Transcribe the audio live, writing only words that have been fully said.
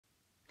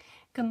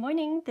Good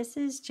morning, this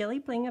is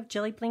JilliBling of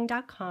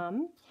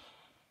JilliBling.com.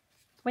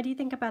 What do you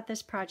think about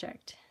this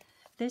project?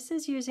 This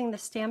is using the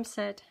stamp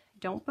set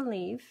Don't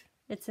Believe.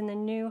 It's in the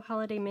new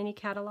holiday mini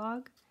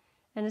catalog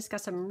and it's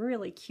got some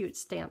really cute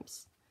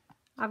stamps.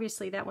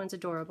 Obviously that one's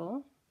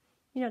adorable.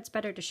 You know, it's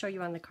better to show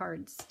you on the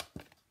cards.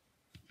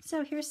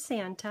 So here's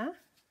Santa,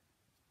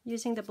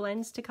 using the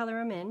blends to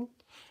color him in.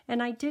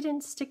 And I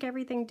didn't stick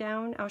everything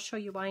down. I'll show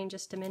you why in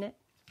just a minute.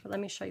 But let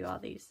me show you all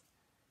these.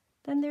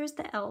 Then there's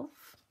the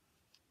elf.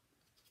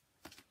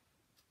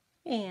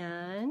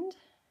 And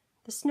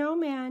the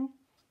snowman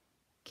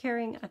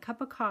carrying a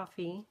cup of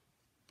coffee,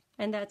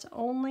 and that's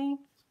only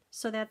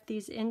so that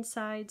these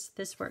insides,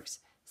 this works.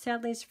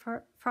 Sadly,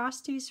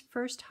 Frosty's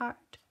first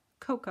hot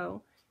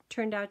cocoa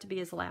turned out to be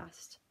his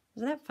last.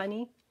 Isn't that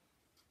funny?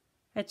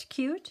 It's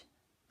cute,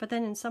 but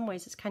then in some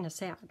ways it's kind of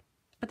sad,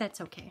 but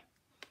that's okay.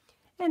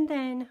 And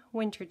then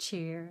winter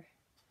cheer.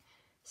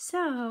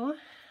 So,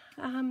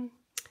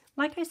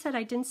 like I said,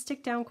 I didn't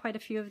stick down quite a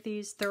few of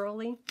these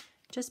thoroughly,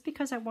 just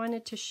because I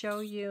wanted to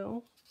show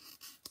you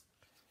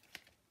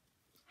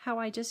how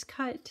I just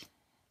cut.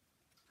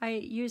 I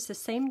used the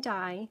same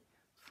die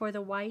for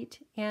the white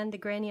and the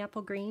granny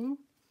apple green,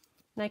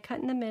 and I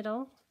cut in the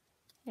middle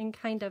and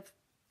kind of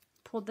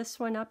pulled this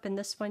one up and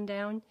this one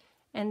down,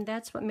 and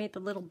that's what made the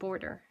little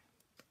border.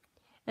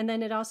 And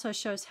then it also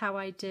shows how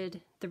I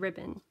did the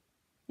ribbon.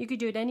 You could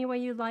do it any way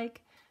you like,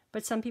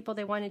 but some people,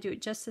 they want to do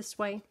it just this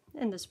way,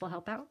 and this will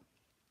help out.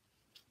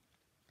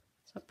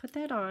 So I'll put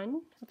that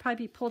on. It'll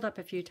probably be pulled up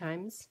a few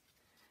times.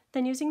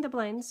 Then using the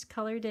blends,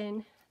 colored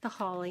in the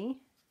holly.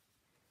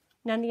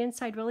 And on the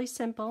inside, really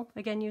simple,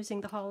 again using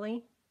the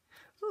holly.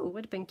 Ooh,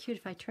 would have been cute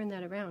if I turned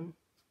that around.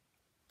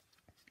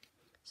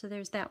 So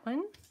there's that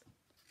one.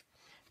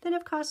 Then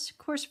of course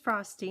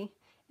Frosty.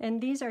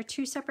 And these are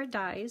two separate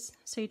dies,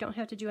 so you don't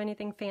have to do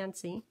anything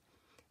fancy.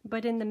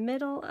 But in the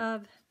middle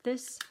of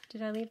this,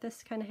 did I leave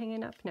this kind of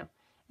hanging up? No.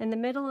 In the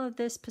middle of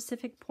this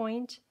Pacific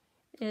Point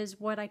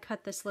is what I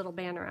cut this little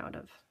banner out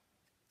of.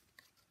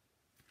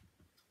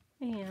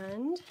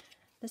 And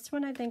this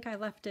one, I think I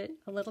left it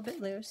a little bit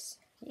loose.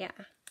 Yeah.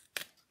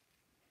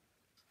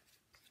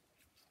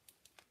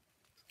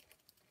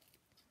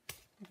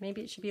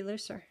 Maybe it should be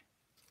looser.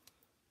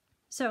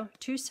 So,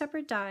 two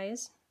separate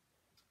dies,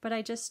 but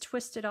I just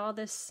twisted all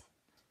this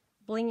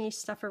blingy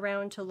stuff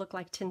around to look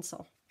like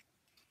tinsel.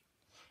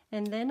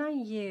 And then I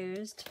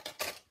used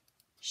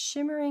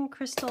shimmering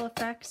crystal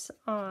effects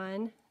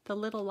on the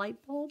little light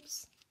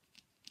bulbs.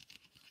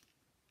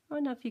 I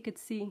don't know if you could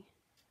see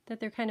that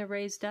they're kind of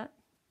raised up.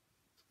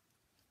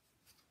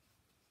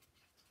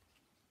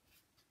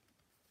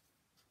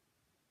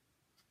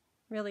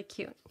 Really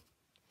cute.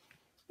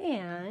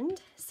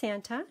 And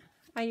Santa,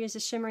 I use the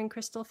shimmering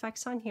crystal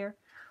effects on here.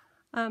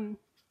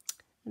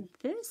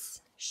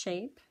 This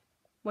shape,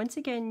 once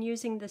again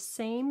using the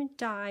same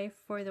die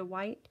for the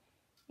white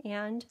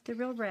and the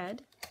real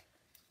red.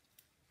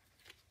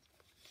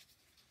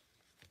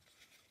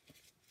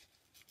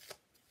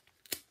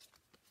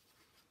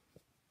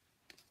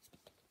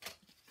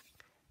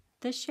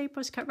 This shape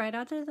was cut right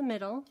out of the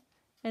middle,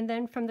 and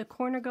then from the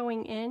corner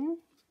going in,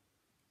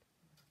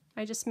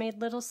 I just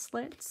made little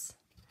slits,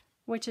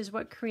 which is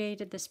what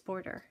created this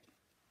border.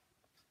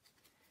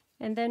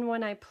 And then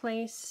when I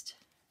placed,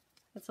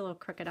 it's a little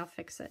crooked, I'll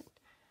fix it.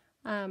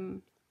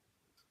 I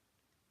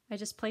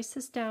just placed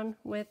this down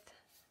with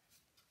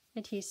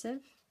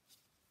adhesive,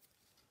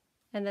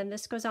 and then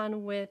this goes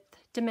on with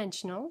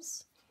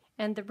dimensionals,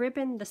 and the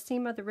ribbon, the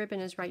seam of the ribbon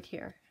is right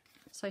here.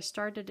 So I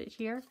started it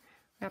here,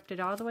 wrapped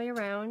it all the way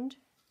around,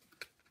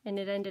 and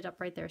it ended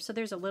up right there. So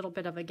there's a little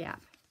bit of a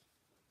gap.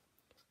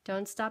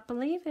 Don't stop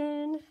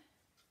believing.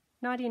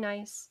 Naughty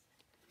nice.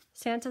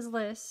 Santa's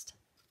list.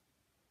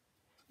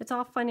 It's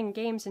all fun and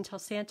games until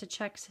Santa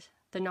checks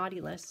the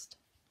naughty list.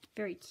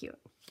 Very cute.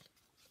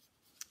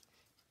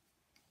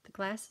 The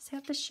glasses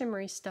have the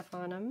shimmery stuff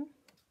on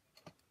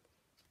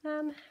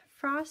them.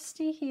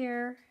 Frosty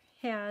here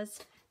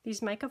has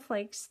these mica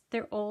flakes.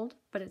 They're old,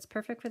 but it's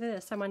perfect for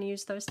this. I want to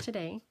use those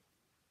today.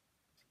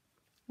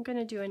 I'm going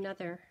to do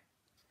another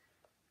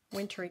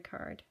wintry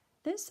card.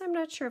 This, I'm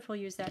not sure if we'll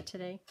use that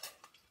today.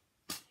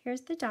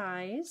 Here's the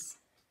dies.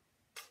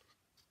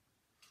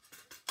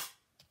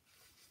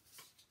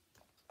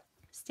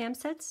 Stamp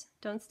sets,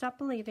 Don't Stop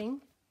Believing.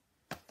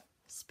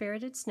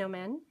 Spirited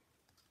Snowman.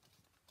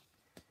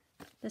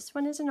 This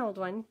one is an old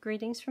one,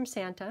 Greetings from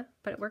Santa,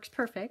 but it works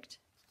perfect.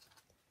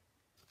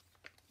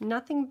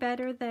 Nothing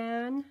Better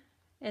Than,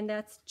 and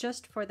that's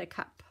just for the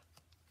cup.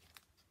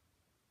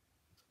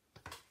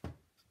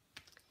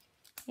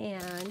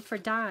 And for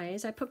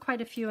dies, I put quite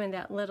a few in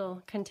that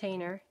little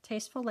container.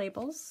 Tasteful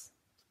Labels.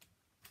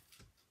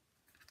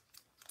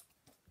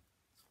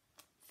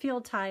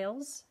 Field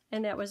Tiles,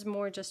 and that was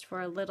more just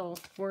for a little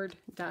word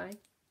die.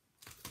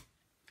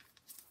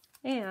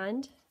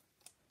 And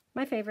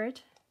my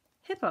favorite,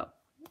 Hippo.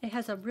 It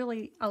has a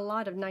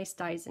lot of nice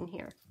dies in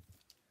here.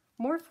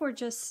 More for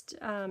just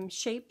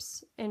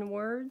shapes and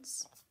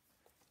words.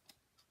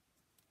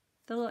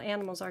 The little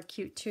animals are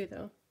cute too,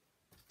 though.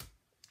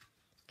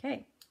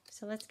 Okay,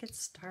 So let's get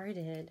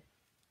started.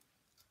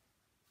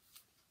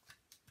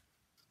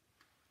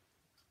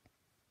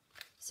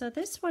 So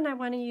this one I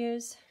want to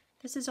use,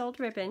 this is old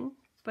ribbon,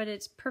 but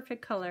it's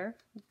perfect color,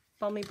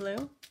 balmy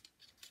blue.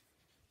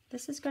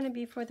 This is going to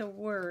be for the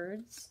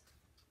words.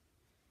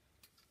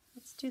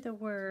 Let's do the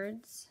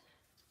words.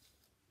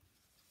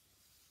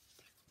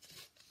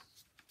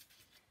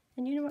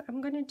 And you know what, I'm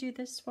going to do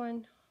this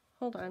one,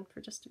 hold on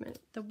for just a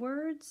minute. The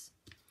words,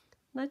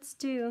 let's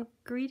do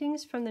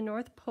greetings from the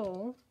North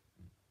Pole.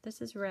 This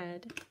is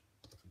red.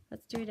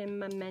 Let's do it in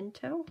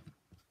Memento.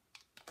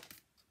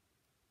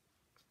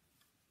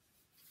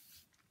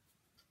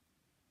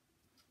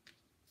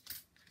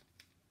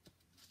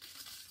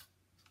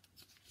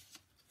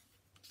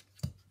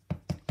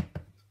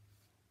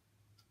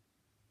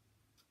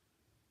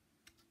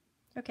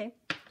 Okay,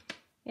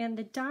 and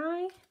the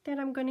die that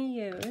I'm going to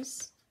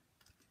use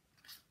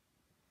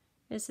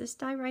is this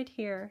die right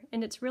here,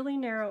 and it's really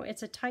narrow.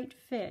 It's a tight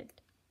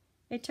fit.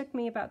 It took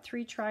me about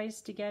 3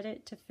 tries to get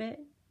it to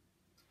fit,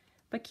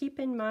 but keep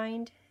in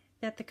mind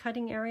that the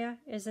cutting area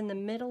is in the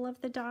middle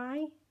of the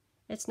die.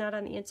 It's not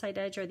on the inside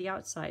edge or the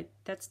outside.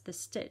 That's the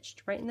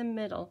stitched. Right in the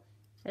middle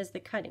is the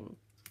cutting.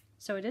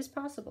 So it is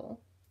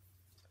possible.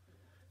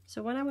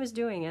 So when I was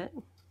doing it,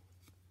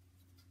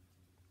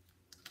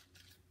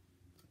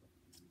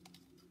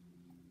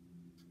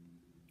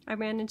 I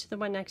ran into the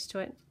one next to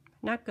it.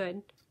 Not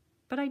good,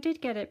 but I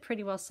did get it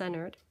pretty well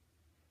centered.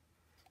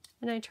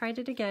 And I tried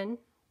it again.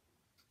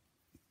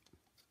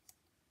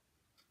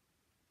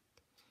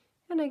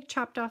 And I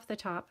chopped off the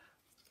top.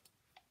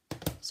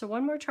 So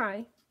one more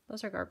try.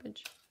 Those are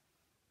garbage.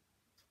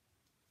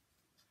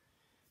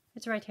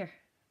 It's right here.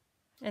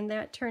 And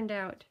that turned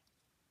out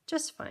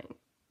just fine.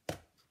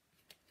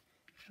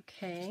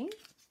 Okay.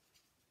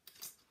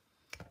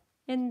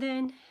 And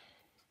then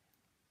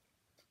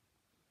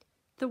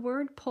the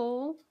word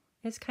pole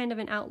is kind of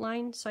an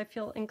outline, so I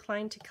feel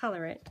inclined to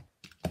color it.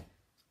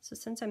 So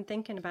since I'm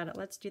thinking about it,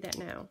 let's do that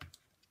now.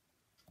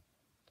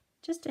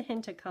 Just a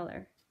hint of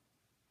color.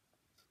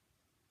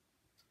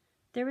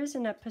 There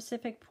isn't a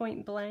Pacific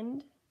Point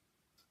blend,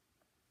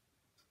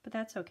 but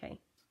that's okay.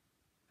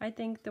 I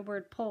think the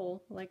word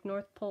pole, like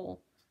North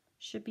Pole,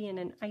 should be in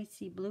an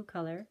icy blue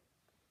color,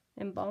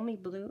 and balmy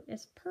blue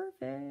is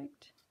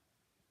perfect.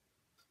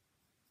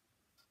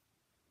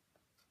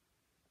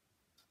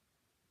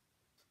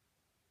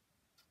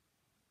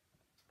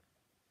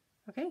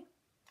 Okay,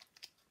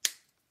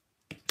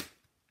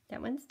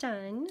 that one's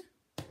done.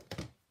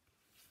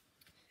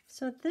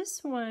 So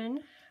this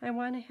one, I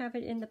want to have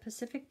it in the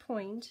Pacific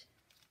Point.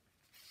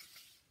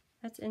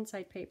 That's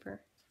inside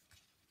paper.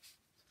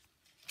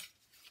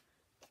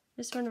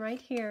 This one right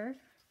here.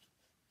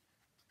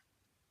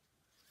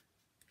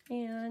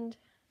 And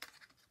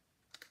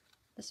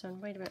this one,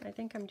 wait a minute, I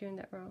think I'm doing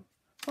that wrong.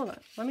 Hold on,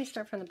 let me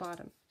start from the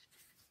bottom.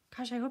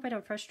 Gosh, I hope I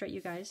don't frustrate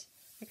you guys.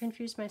 I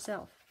confused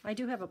myself. I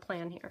do have a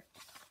plan here.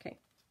 Okay,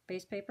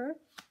 base paper.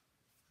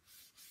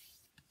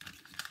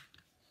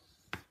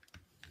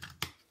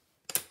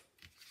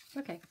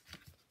 Okay,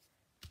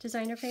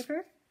 designer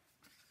paper.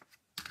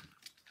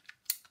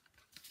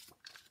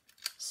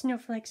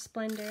 Snowflake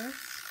Splendor.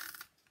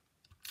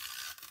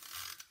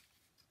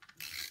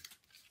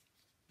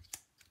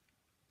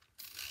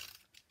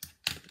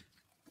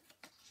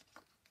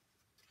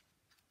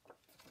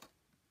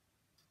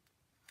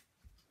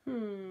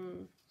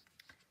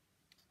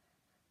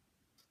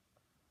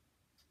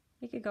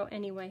 You could go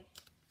anyway.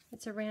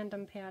 It's a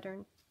random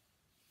pattern.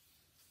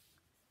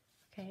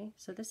 Okay,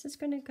 so this is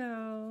going to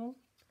go,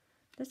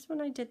 this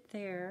one I did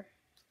there.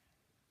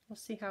 We'll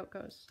see how it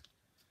goes.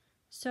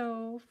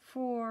 So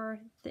for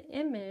the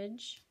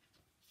image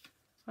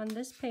on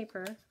this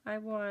paper, I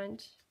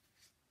want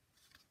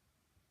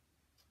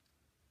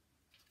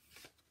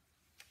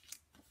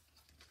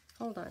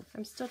hold on,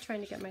 I'm still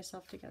trying to get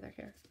myself together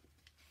here.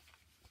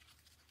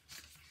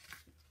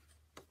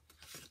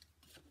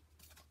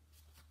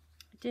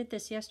 I did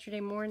this yesterday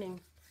morning.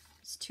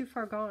 It's too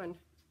far gone.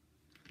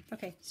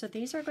 Okay, so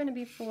these are going to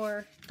be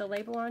for the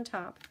label on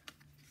top.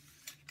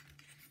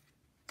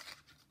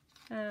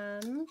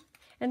 And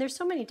there's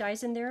so many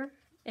dies in there,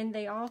 and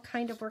they all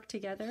kind of work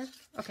together.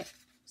 Okay,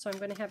 so I'm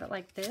going to have it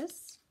like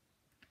this.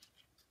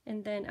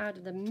 And then out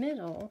of the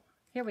middle,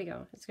 here we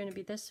go. It's going to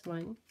be this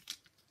one.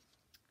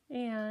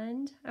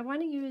 And I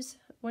want to use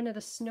one of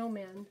the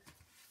Snowman.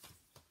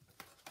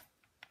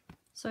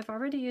 So I've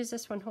already used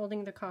this one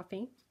holding the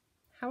coffee.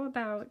 How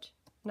about,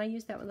 and I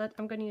use that one,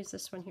 I'm going to use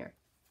this one here.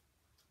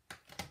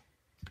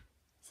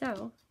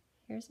 So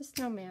here's a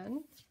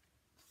snowman.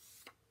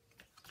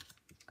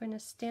 I'm going to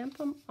stamp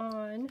them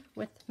on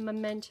with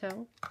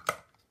Memento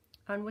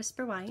on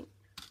Whisper White.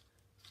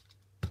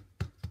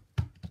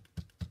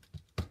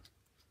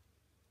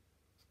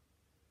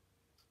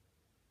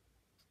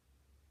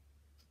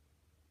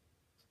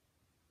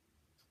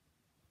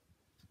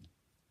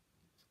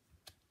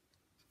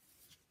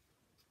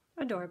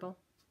 Adorable.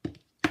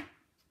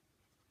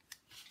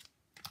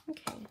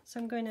 Okay, so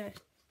I'm going to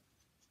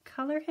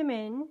color him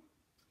in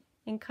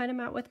and cut him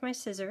out with my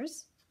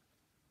scissors.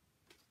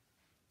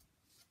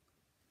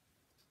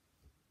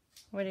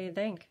 What do you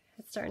think?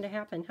 It's starting to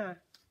happen, huh?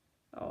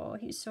 Oh,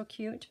 he's so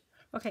cute.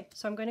 Okay,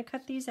 so I'm going to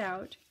cut these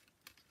out.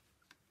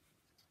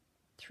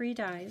 3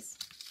 dies.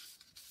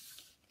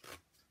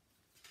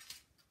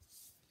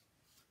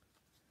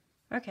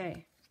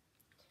 Okay.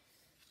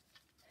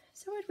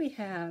 So what do we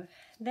have?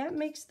 That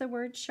makes the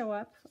word show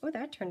up. Oh,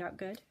 that turned out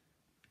good.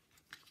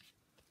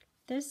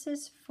 This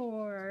is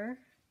for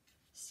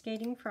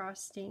Skating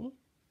Frosty.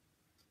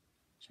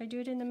 Should I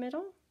do it in the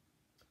middle?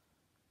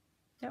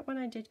 That one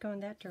I did go in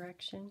that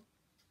direction.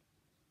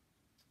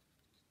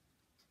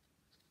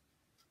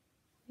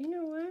 You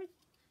know what?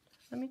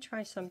 Let me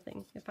try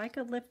something. If I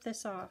could lift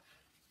this off.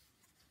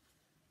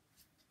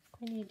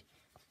 I need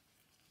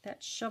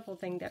that shovel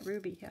thing that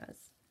Ruby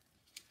has.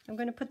 I'm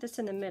going to put this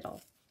in the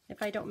middle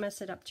if I don't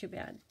mess it up too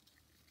bad.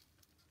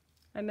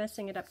 I'm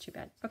messing it up too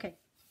bad. Okay.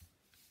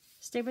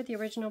 Stay with the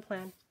original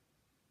plan.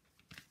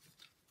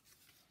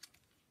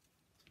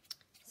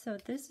 So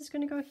this is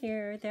going to go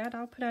here. That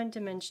I'll put on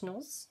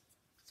dimensionals.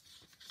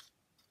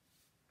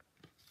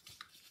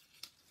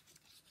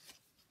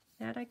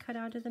 That I cut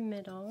out of the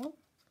middle.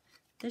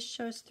 This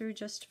shows through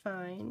just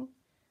fine.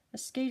 A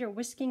skater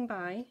whisking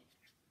by.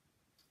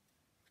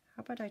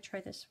 How about I try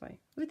this way?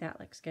 Ooh, that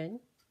looks good.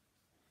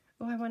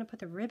 Oh, I want to put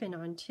the ribbon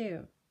on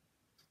too.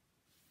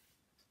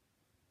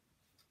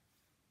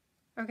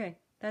 Okay,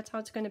 that's how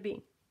it's going to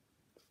be.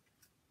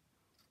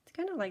 It's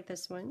kind of like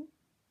this one.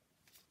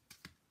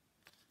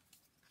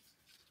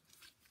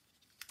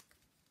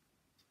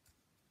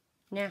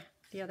 Nah,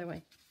 the other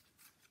way.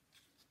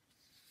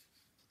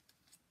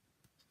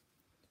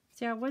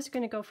 See, I was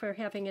going to go for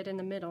having it in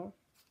the middle,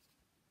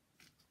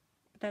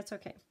 but that's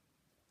okay.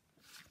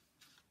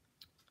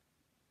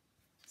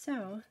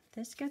 So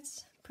this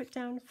gets put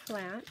down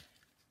flat.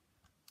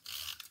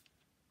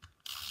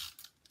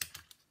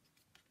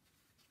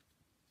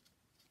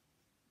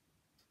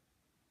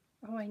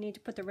 Oh, I need to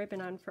put the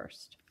ribbon on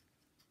first.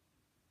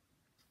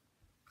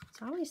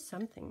 It's always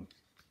something.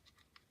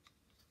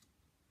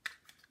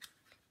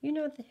 You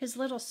know, his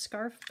little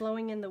scarf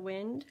blowing in the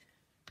wind?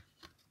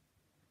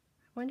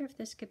 I wonder if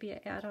this could be an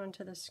add-on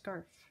to the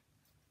scarf.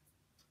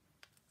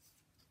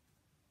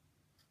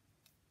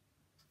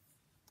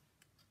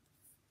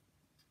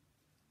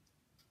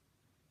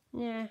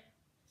 Yeah,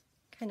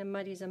 kind of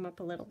muddies them up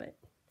a little bit.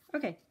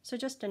 Okay, so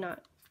just a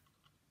knot.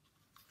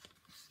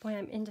 Boy,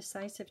 I'm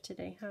indecisive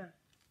today, huh?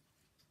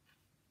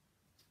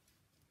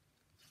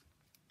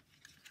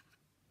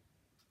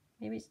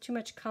 Maybe it's too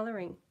much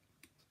coloring.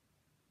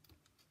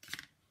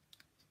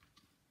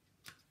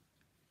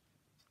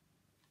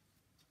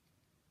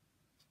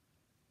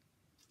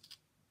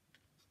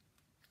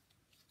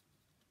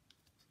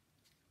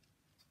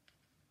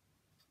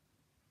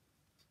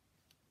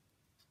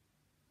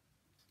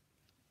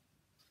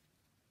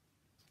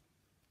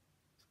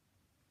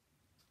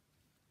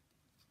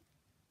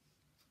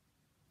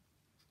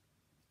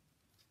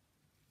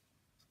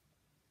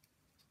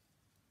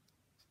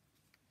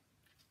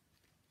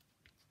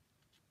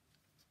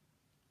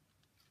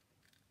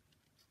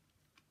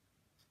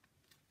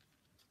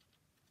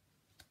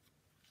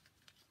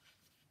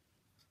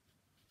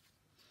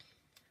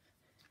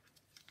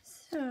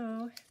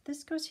 So if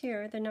this goes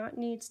here, the knot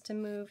needs to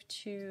move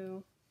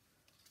to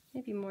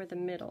maybe more the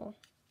middle.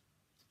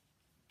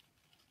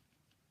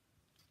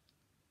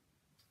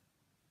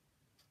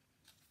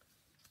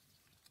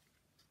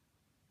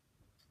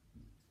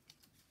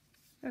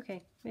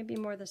 Okay, maybe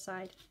more the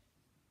side.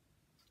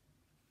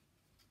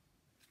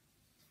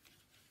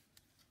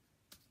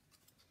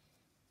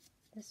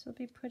 This will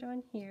be put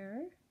on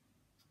here.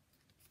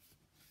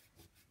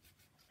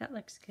 That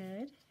looks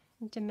good.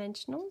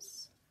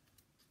 Dimensionals.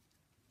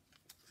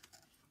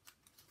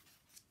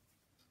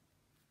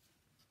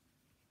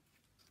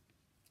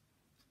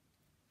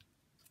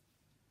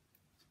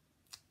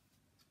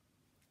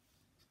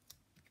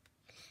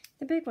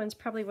 The big ones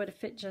probably would have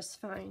fit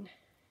just fine.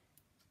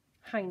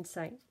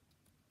 Hindsight.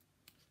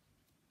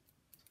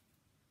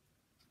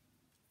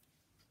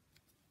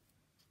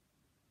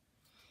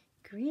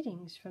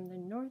 Greetings from the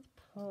North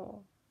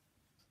Pole.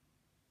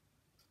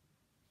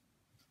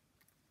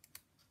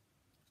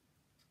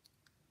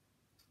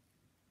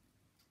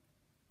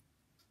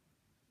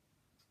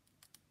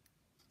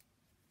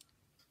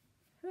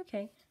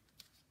 Okay.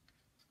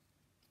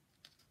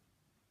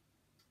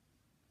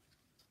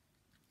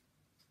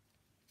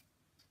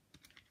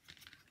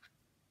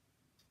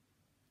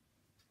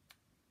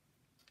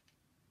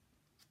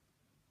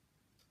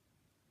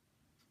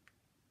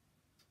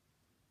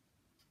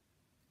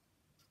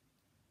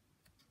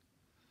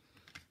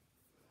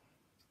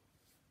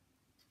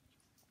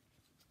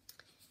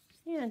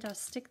 And I'll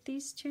stick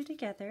these two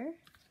together.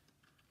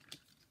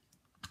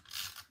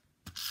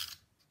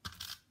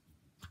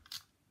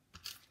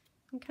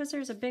 Because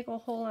there's a big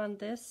old hole on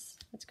this,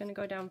 it's going to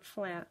go down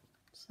flat.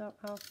 So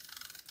I'll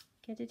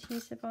get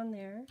adhesive on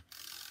there.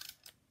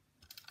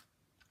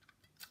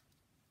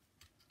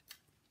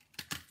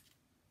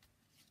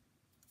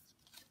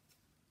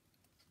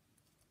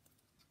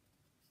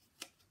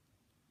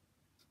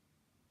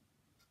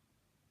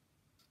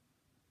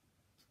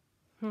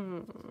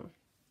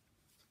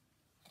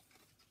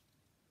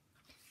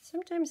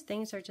 Sometimes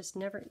things are just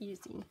never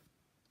easy.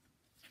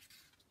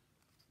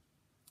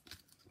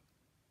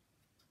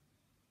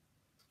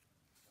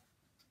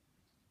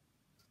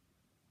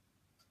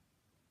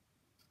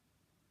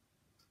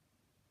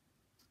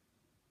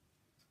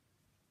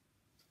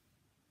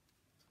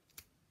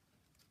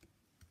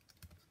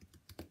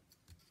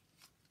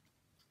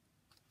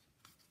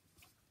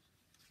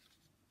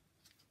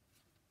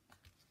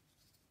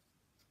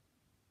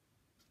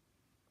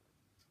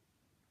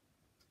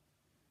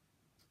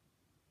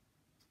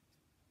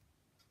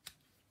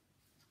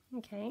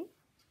 Okay,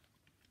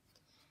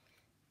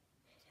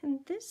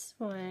 and this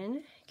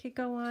one could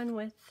go on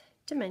with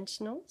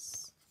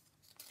dimensionals.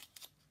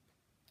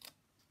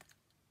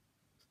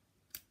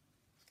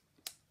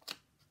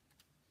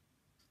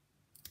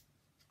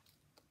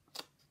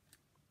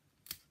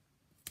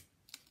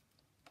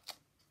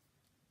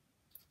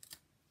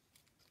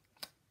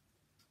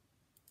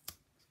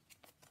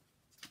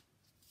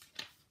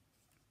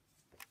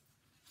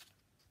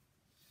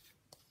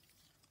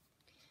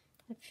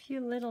 A few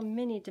little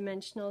mini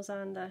dimensionals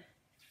on the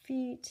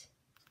feet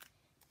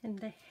and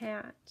the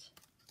hat.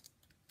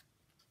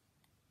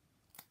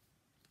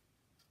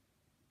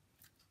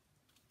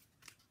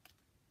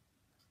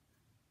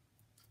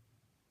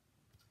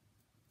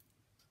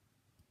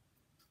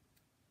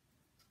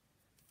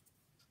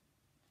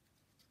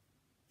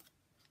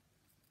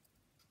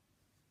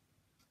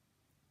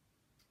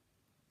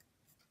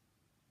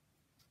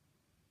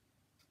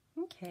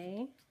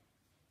 Okay,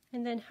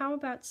 and then how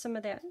about some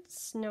of that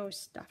snow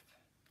stuff?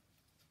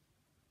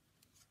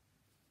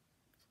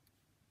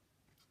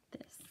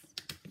 This.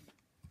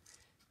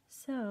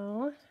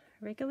 So,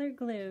 regular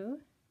glue.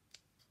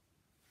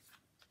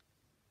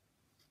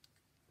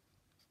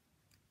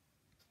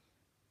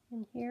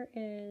 And here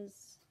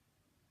is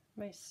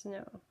my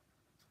snow.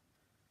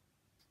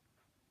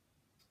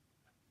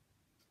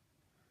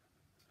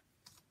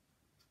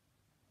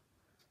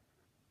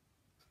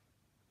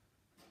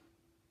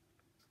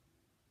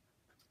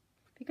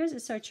 Because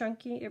it's so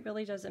chunky, it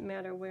really doesn't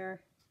matter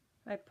where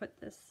I put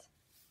this.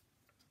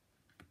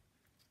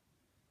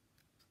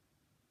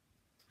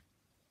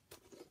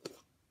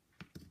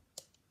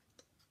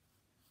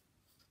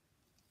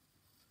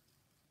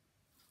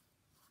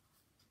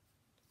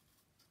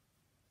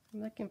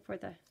 I'm looking for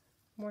the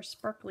more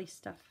sparkly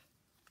stuff.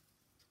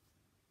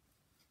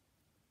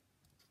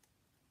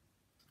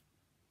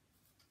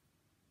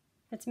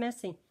 It's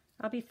messy.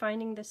 I'll be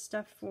finding this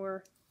stuff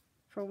for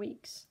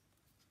weeks.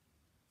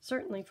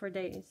 Certainly for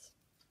days.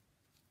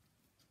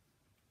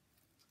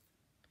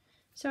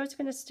 So it's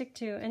going to stick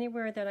to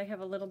anywhere that I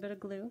have a little bit of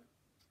glue.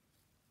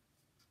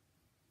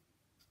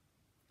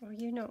 Oh,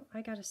 you know,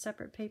 I got a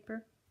separate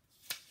paper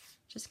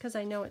just because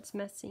I know it's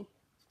messy.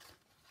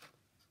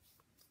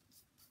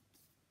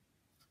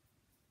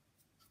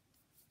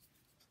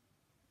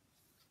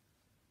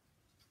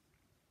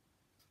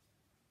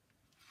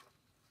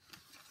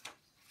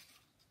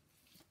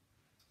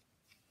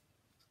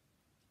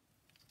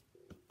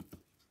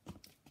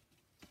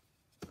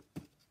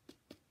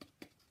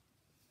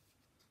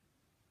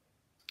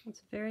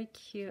 It's very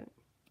cute.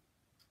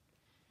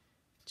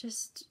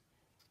 Just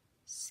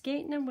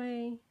skating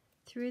away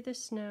through the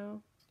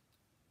snow.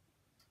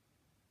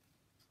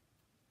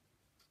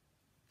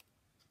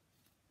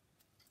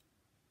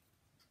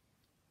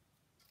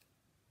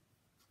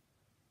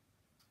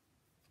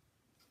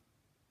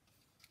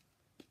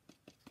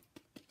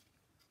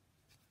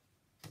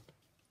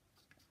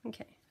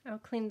 Okay, I'll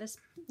clean this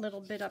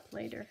little bit up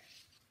later.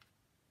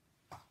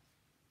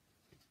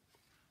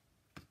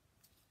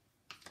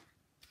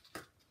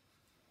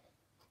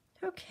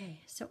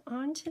 Okay, so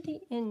on to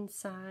the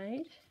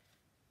inside.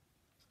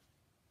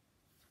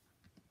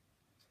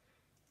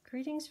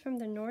 Greetings from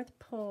the North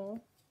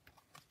Pole.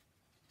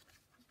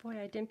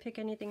 Boy, I didn't pick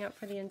anything out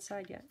for the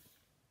inside yet.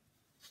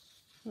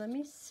 Let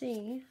me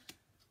see.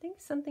 I think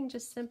something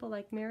just simple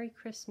like Merry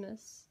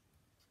Christmas.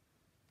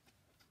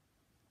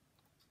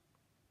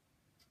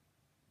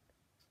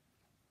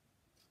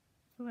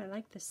 Oh, I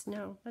like the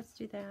snow. Let's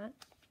do that.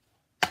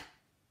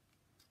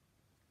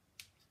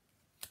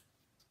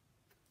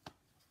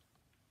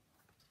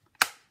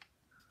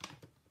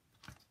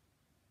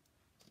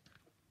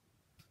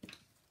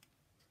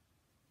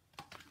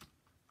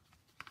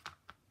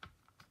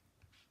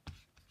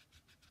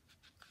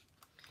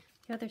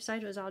 The other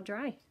side was all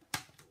dry.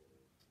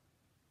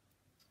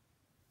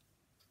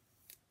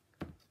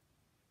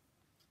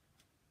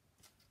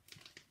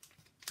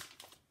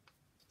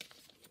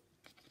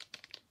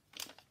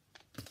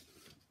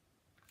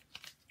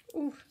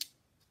 Ooh.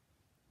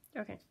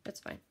 Okay, that's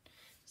fine.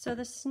 So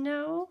the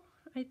snow,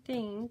 I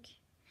think,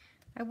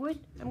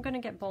 I'm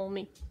gonna get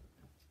balmy.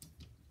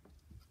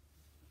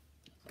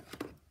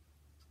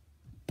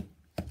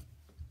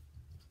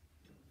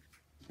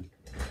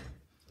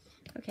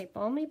 Okay,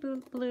 balmy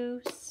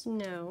blue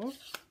snow.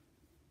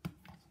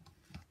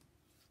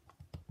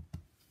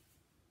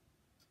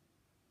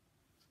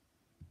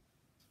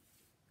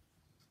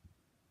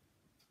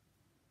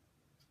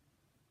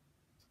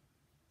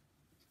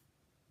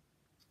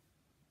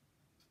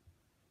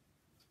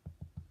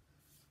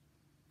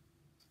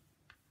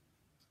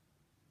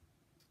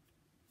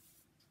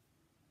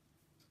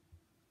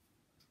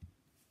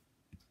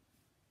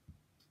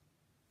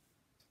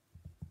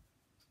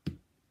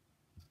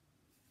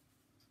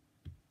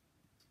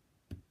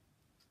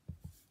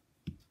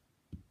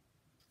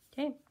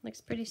 Looks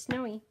pretty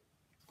snowy.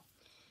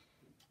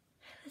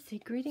 Let's see,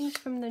 greetings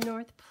from the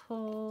North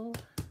Pole.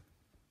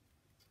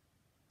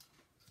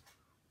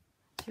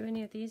 Do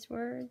any of these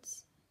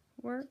words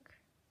work?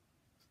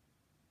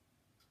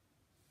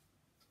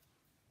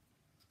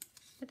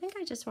 I think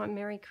I just want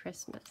Merry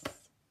Christmas.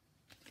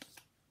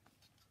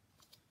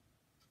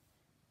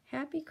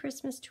 Happy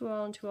Christmas to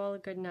all, and to all a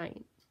good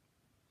night.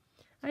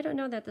 I don't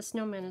know that the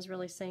snowman is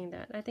really saying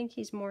that. I think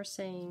he's more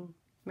saying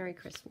Merry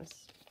Christmas.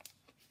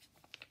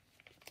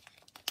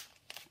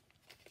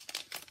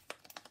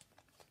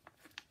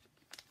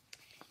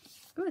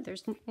 Ooh,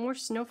 there's more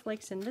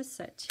snowflakes in this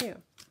set too.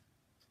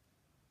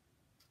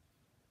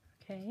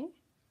 Okay.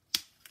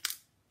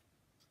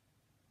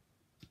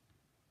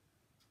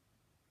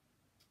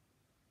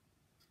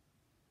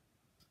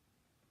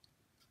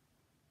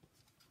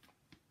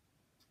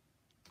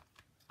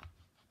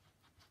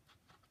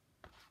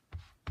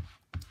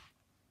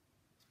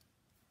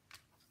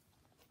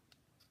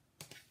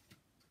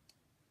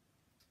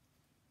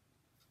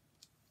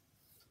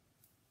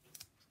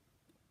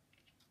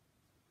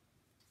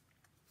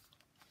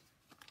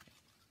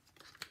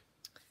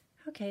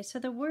 Okay, so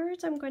the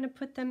words, I'm going to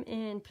put them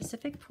in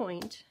Pacific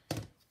Point,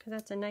 because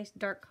that's a nice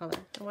dark color.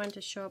 I wanted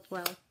to show up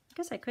well. I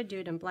guess I could do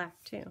it in black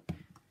too.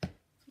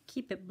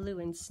 Keep it blue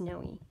and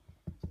snowy.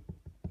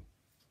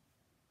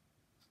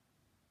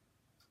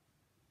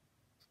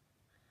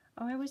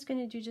 Oh, I was going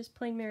to do just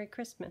plain Merry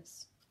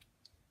Christmas.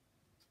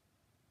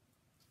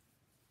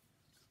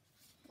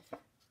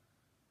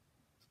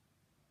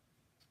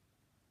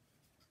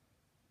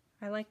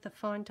 I like the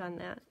font on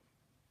that.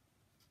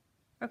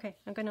 Okay,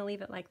 I'm going to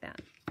leave it like that.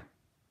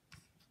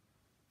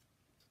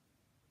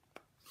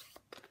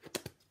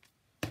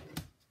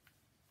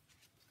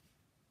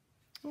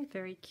 Oh,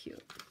 very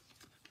cute.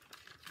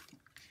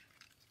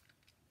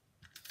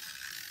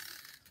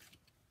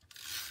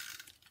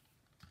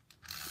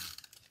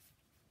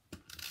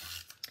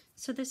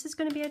 So this is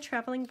going to be a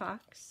traveling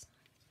box,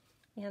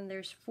 and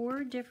there's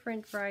 4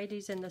 different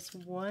varieties in this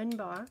one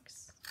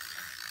box.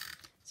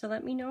 So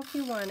let me know if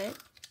you want it.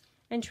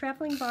 And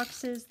traveling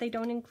boxes, they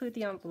don't include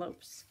the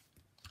envelopes.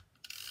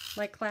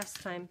 Like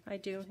last time, I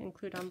do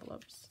include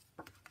envelopes.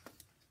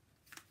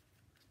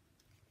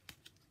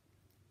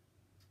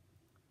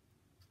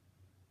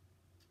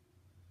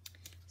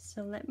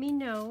 So let me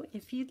know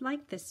if you'd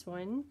like this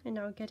one, and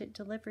I'll get it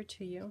delivered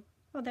to you.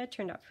 Oh, that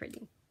turned out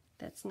pretty.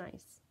 That's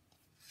nice.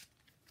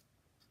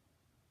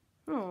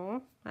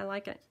 Oh, I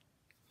like it.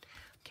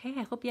 Okay,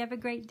 I hope you have a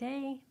great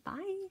day.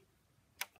 Bye.